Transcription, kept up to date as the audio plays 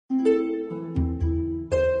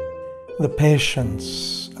The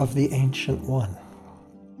patience of the Ancient One.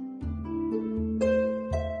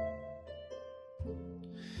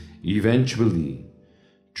 Eventually,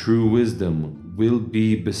 true wisdom will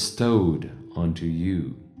be bestowed onto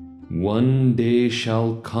you. One day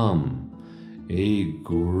shall come a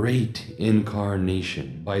great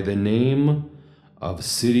incarnation by the name of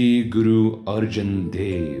Sri Guru Arjan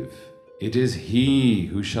Dev. It is he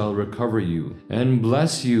who shall recover you and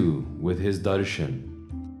bless you with his darshan.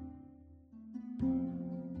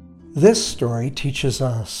 This story teaches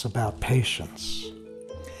us about patience.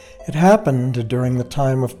 It happened during the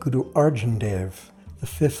time of Guru Arjan Dev, the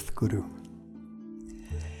fifth Guru.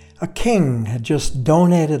 A king had just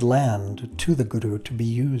donated land to the Guru to be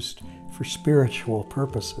used for spiritual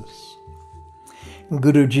purposes.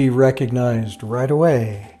 Guruji recognized right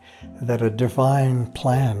away that a divine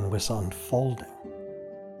plan was unfolding.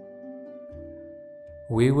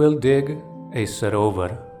 We will dig a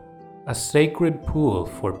sarovar, a sacred pool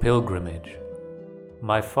for pilgrimage.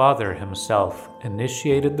 My father himself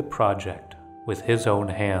initiated the project with his own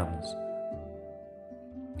hands.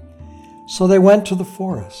 So they went to the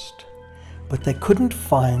forest, but they couldn't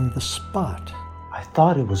find the spot. I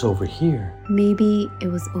thought it was over here. Maybe it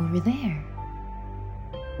was over there.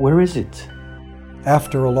 Where is it?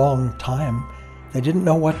 After a long time, they didn't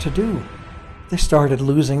know what to do. They started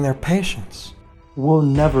losing their patience. We'll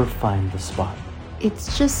never find the spot.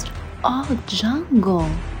 It's just all jungle.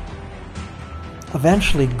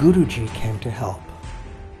 Eventually, Guruji came to help.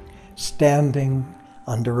 Standing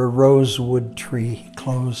under a rosewood tree, he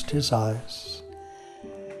closed his eyes,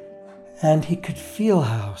 and he could feel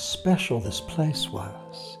how special this place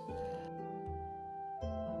was.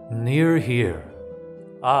 Near here.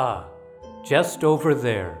 Ah, just over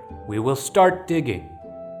there. We will start digging.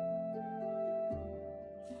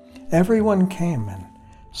 Everyone came and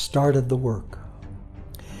started the work.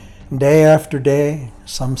 Day after day,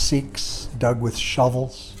 some Sikhs dug with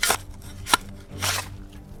shovels.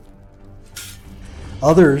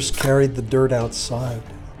 Others carried the dirt outside,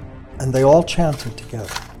 and they all chanted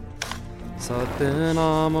together.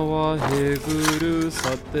 Satnam Vaheguru,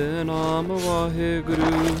 Satnam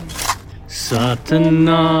Vaheguru.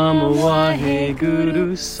 Satnam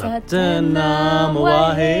Vaheguru, Satnam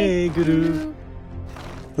Vaheguru.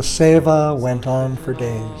 The seva went on for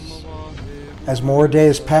days. As more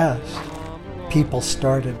days passed, people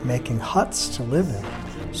started making huts to live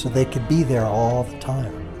in so they could be there all the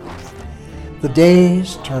time. The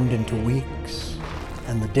days turned into weeks,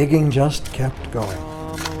 and the digging just kept going.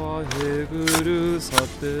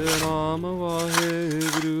 Satnam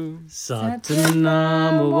Vaheguru,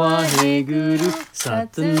 Satnam Vaheguru,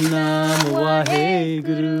 Satnam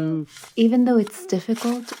Vaheguru. Even though it's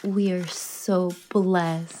difficult, we are so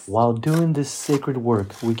blessed. While doing this sacred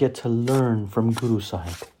work, we get to learn from Guru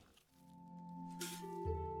Sahib.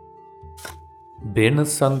 Bin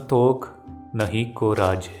santokh nahi ko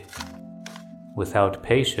raje. Without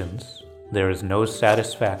patience, there is no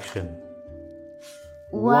satisfaction.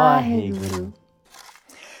 Waheguru.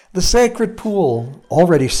 The sacred pool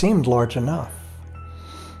already seemed large enough.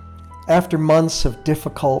 After months of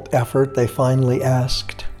difficult effort, they finally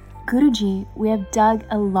asked, Guruji, we have dug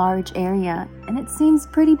a large area, and it seems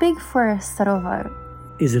pretty big for a sarovar.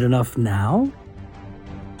 Is it enough now?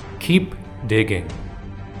 Keep digging.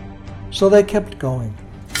 So they kept going,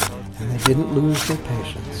 and they didn't lose their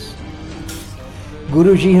patience.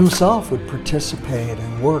 Guruji himself would participate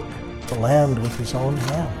and work the land with his own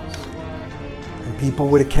hands. And people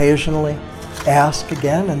would occasionally ask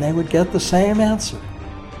again, and they would get the same answer.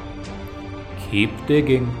 Keep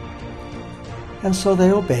digging. And so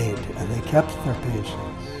they obeyed, and they kept their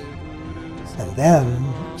patience. And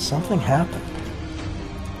then something happened.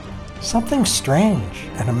 Something strange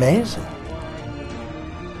and amazing.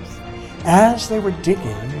 As they were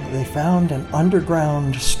digging, they found an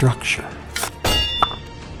underground structure.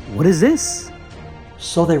 What is this?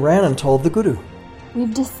 So they ran and told the Guru.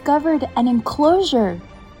 We've discovered an enclosure.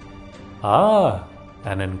 Ah,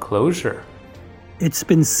 an enclosure. It's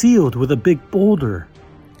been sealed with a big boulder.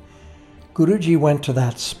 Guruji went to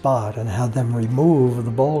that spot and had them remove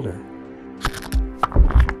the boulder.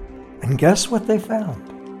 And guess what they found?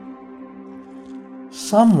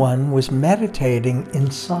 Someone was meditating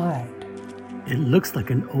inside. It looks like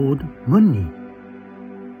an old munni.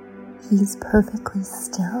 He's perfectly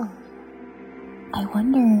still. I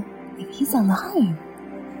wonder if he's alive.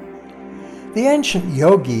 The ancient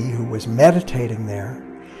yogi who was meditating there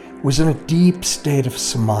was in a deep state of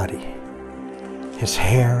samadhi. His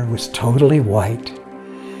hair was totally white.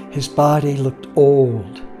 His body looked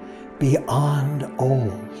old, beyond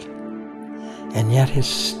old. And yet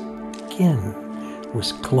his skin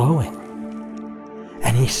was glowing,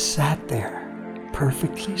 and he sat there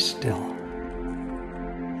perfectly still.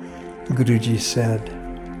 Guruji said,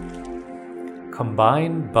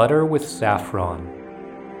 Combine butter with saffron.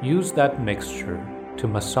 Use that mixture to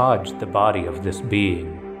massage the body of this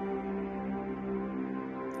being.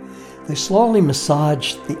 They slowly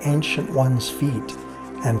massaged the Ancient One's feet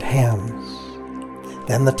and hands,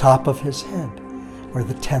 then the top of his head, where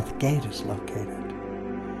the 10th gate is located.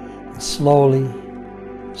 And slowly,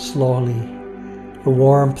 the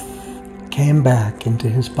warmth came back into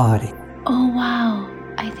his body. Oh wow,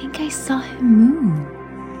 I think I saw him move.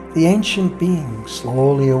 The ancient being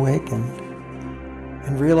slowly awakened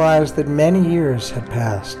and realized that many years had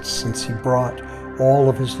passed since he brought all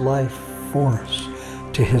of his life force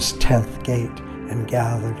to his 10th gate and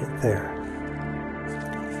gathered it there.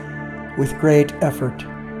 With great effort,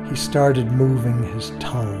 he started moving his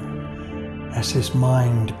tongue as his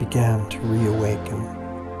mind began to reawaken.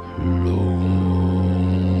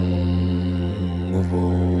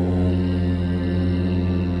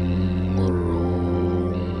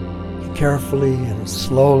 He carefully and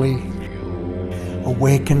slowly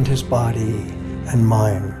awakened his body and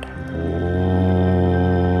mind.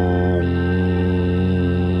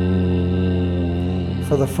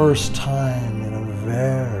 For the first time in a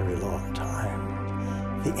very long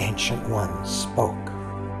time, the Ancient One spoke.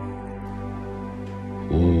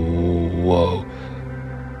 Whoa.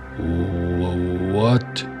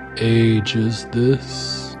 What age is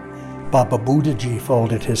this? Baba Buddhaji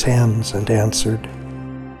folded his hands and answered,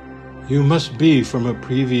 You must be from a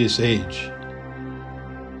previous age.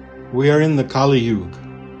 We are in the Kali Yuga,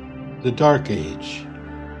 the Dark Age,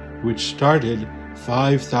 which started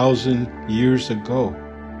 5,000 years ago.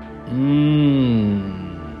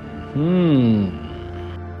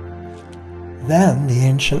 Then the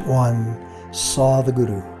Ancient One saw the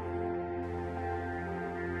Guru.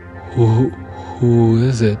 Who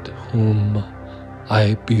is it whom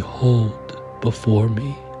I behold before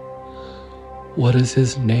me? What is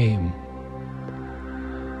his name?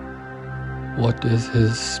 What is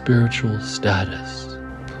his spiritual status?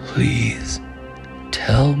 Please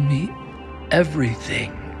tell me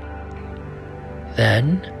everything.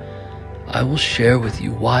 Then I will share with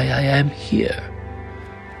you why I am here.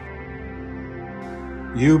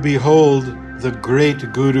 You behold the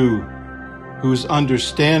great Guru, whose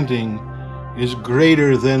understanding is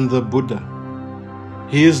greater than the Buddha.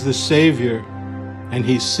 He is the Savior, and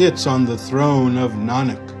he sits on the throne of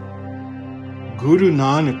Nanak. Guru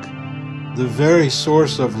Nanak, the very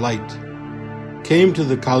source of light, came to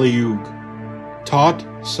the Kali Yuga, taught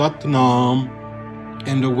Satnam,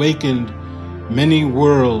 and awakened many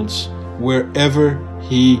worlds wherever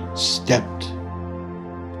he stepped.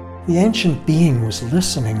 The ancient being was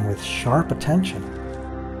listening with sharp attention.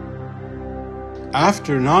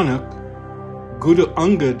 After Nanak, Guru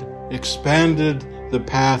Angad expanded the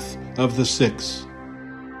path of the six.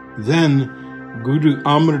 Then Guru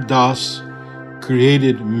Amar Das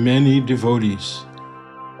created many devotees.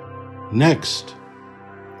 Next,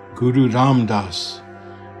 Guru Ram Das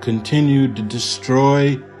continued to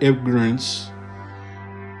destroy ignorance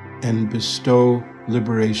and bestow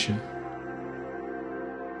liberation.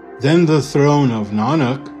 Then the throne of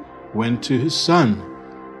Nanak went to his son,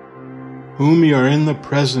 whom you are in the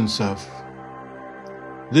presence of.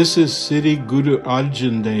 This is Sri Guru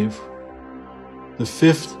Arjan Dev, the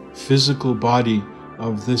fifth physical body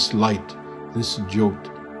of this light, this Jyot.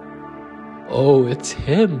 Oh, it's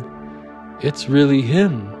him. It's really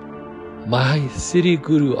him. My Sri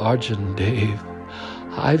Guru Arjan Dev.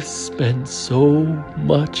 I've spent so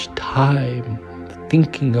much time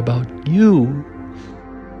thinking about you.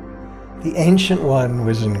 The Ancient One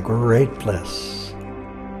was in great bliss.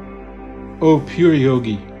 O pure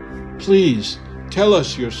yogi, please tell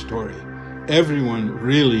us your story. Everyone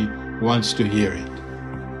really wants to hear it.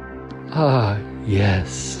 Ah,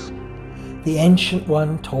 yes. The Ancient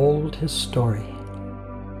One told his story.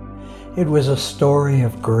 It was a story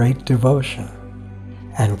of great devotion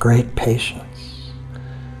and great patience.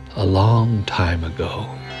 A long time ago,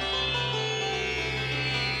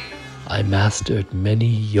 I mastered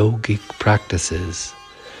many yogic practices.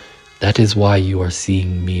 That is why you are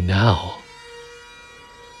seeing me now.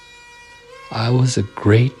 I was a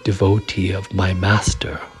great devotee of my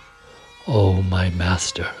master. Oh, my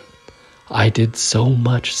master, I did so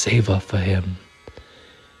much seva for him.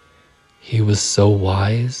 He was so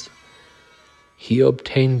wise. He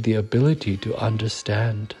obtained the ability to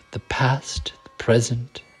understand the past, the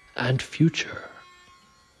present, and future.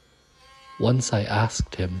 Once I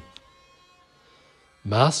asked him,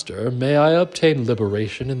 Master, may I obtain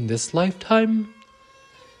liberation in this lifetime?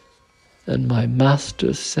 and my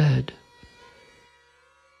master said,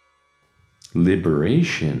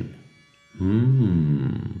 Liberation.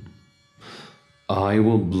 I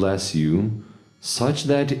will bless you such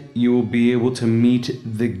that you will be able to meet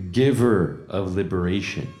the giver of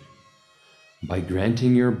liberation by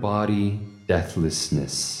granting your body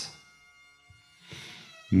deathlessness.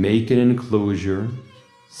 Make an enclosure,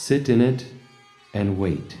 sit in it, and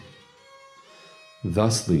wait.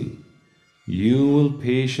 Thusly, you will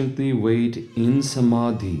patiently wait in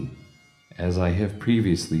samadhi, as I have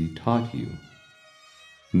previously taught you.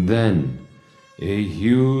 Then, a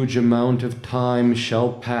huge amount of time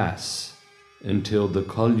shall pass until the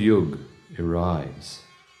Kali Yuga arrives.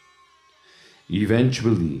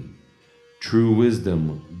 Eventually, true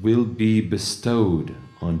wisdom will be bestowed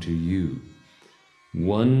onto you.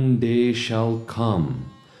 One day shall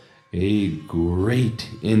come a great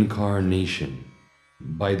incarnation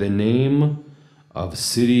by the name of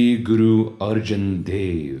Sri Guru Arjan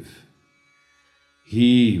Dev.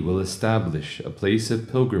 He will establish a place of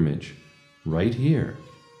pilgrimage right here.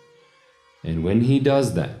 And when he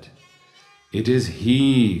does that, it is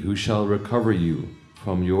he who shall recover you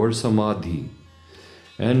from your samadhi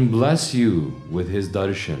and bless you with his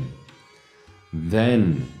darshan.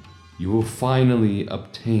 Then you will finally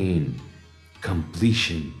obtain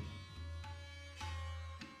completion.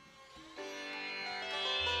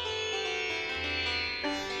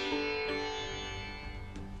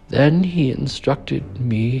 Then he instructed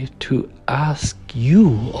me to ask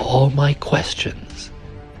you all my questions.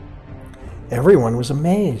 Everyone was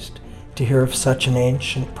amazed to hear of such an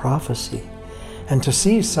ancient prophecy and to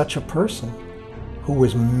see such a person who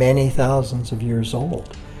was many thousands of years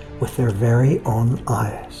old with their very own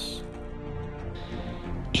eyes.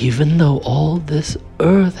 Even though all this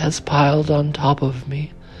earth has piled on top of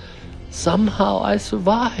me, somehow I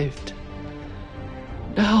survived.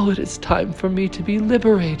 Now it is time for me to be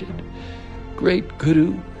liberated. Great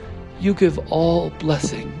Guru, you give all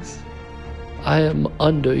blessings. I am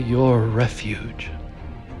under your refuge.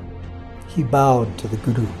 He bowed to the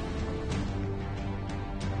Guru.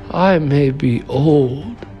 I may be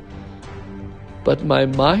old, but my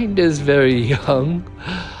mind is very young.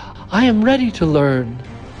 I am ready to learn.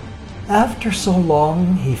 After so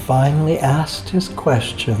long, he finally asked his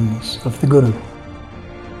questions of the Guru.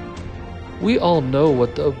 We all know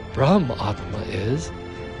what the Brahma Atma is,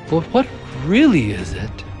 but what really is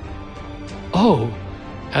it? Oh,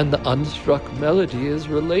 and the unstruck melody is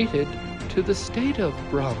related to the state of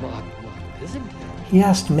Brahma Atma, isn't it? He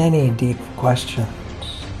asked many deep questions.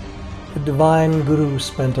 The divine Guru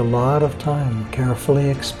spent a lot of time carefully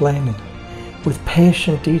explaining, with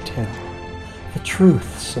patient detail, the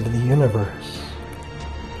truths of the universe.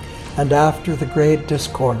 And after the great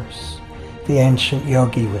discourse, the ancient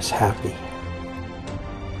yogi was happy.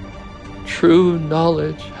 True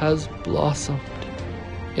knowledge has blossomed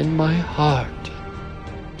in my heart.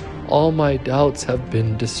 All my doubts have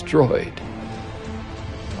been destroyed.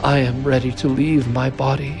 I am ready to leave my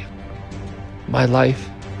body. My life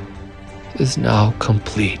is now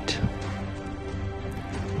complete.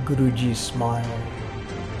 Guruji smiled.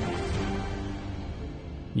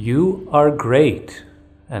 You are great,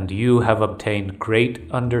 and you have obtained great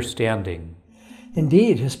understanding.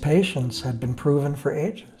 Indeed, his patience had been proven for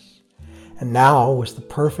ages, and now was the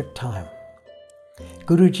perfect time.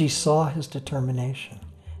 Guruji saw his determination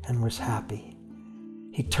and was happy.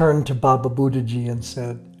 He turned to Baba Buddhaji and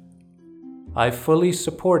said, I fully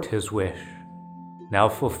support his wish. Now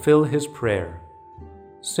fulfill his prayer.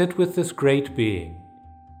 Sit with this great being,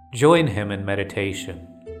 join him in meditation,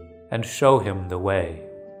 and show him the way.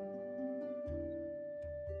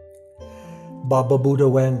 Baba Buddha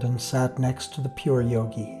went and sat next to the pure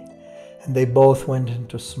yogi, and they both went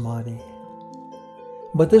into samadhi.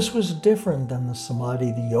 But this was different than the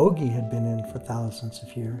samadhi the yogi had been in for thousands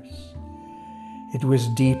of years. It was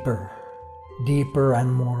deeper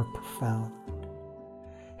and more profound.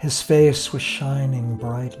 His face was shining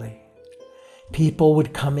brightly. People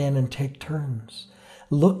would come in and take turns,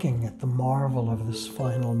 looking at the marvel of this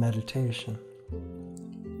final meditation.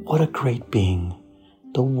 What a great being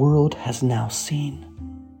the world has now seen.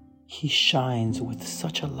 He shines with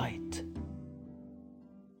such a light.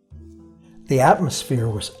 The atmosphere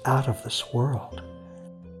was out of this world.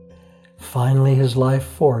 Finally, his life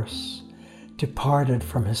force departed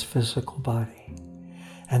from his physical body,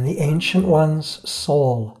 and the Ancient One's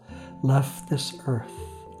soul left this earth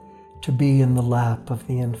to be in the lap of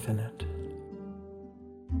the infinite.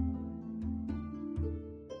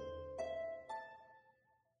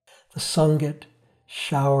 The Sangit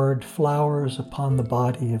showered flowers upon the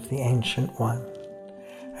body of the Ancient One,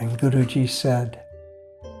 and Guruji said,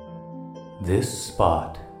 This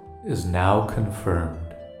spot is now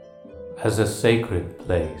confirmed as a sacred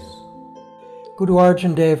place. Guru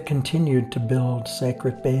Arjan Dev continued to build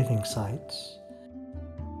sacred bathing sites.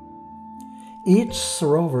 Each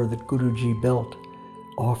sarovar that Guruji built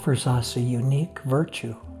offers us a unique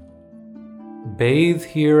virtue. Bathe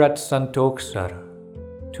here at Santoksar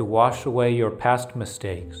to wash away your past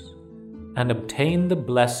mistakes and obtain the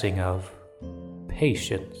blessing of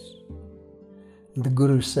patience. The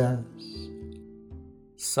Guru says,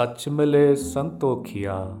 Sach mile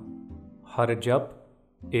santokhiya, har jap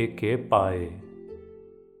eke paye.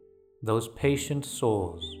 Those patient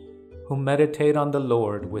souls who meditate on the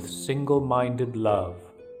Lord with single-minded love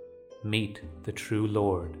meet the true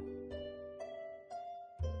Lord.